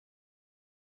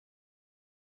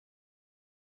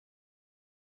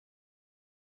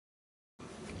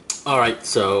Alright,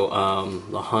 so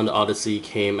the Honda Odyssey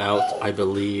came out, I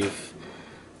believe,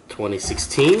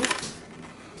 2016.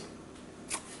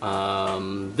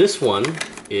 This one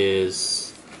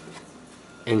is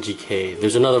NGK.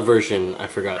 There's another version I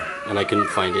forgot and I couldn't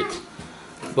find it.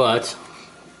 But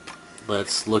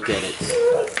let's look at it.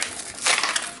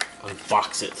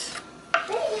 Unbox it.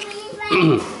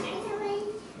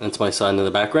 That's my son in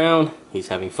the background. He's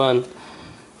having fun.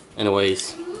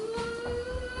 Anyways,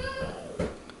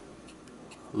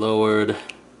 lowered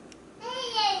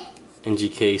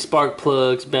NGK spark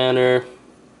plugs, banner,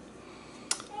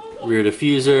 rear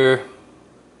diffuser,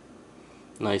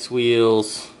 nice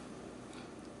wheels,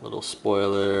 little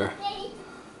spoiler,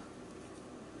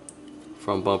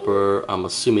 front bumper. I'm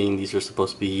assuming these are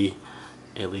supposed to be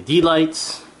LED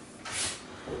lights.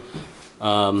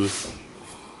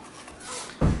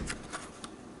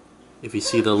 If you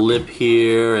see the lip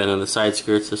here and on the side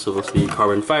skirts, they're supposed to be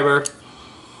carbon fiber.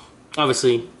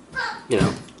 Obviously, you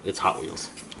know, it's Hot Wheels.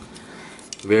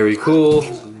 Very cool.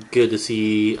 Good to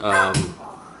see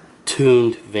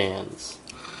tuned vans.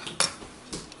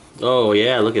 Oh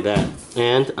yeah, look at that.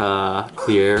 And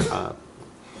clear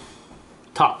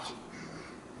top.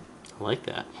 I like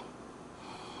that.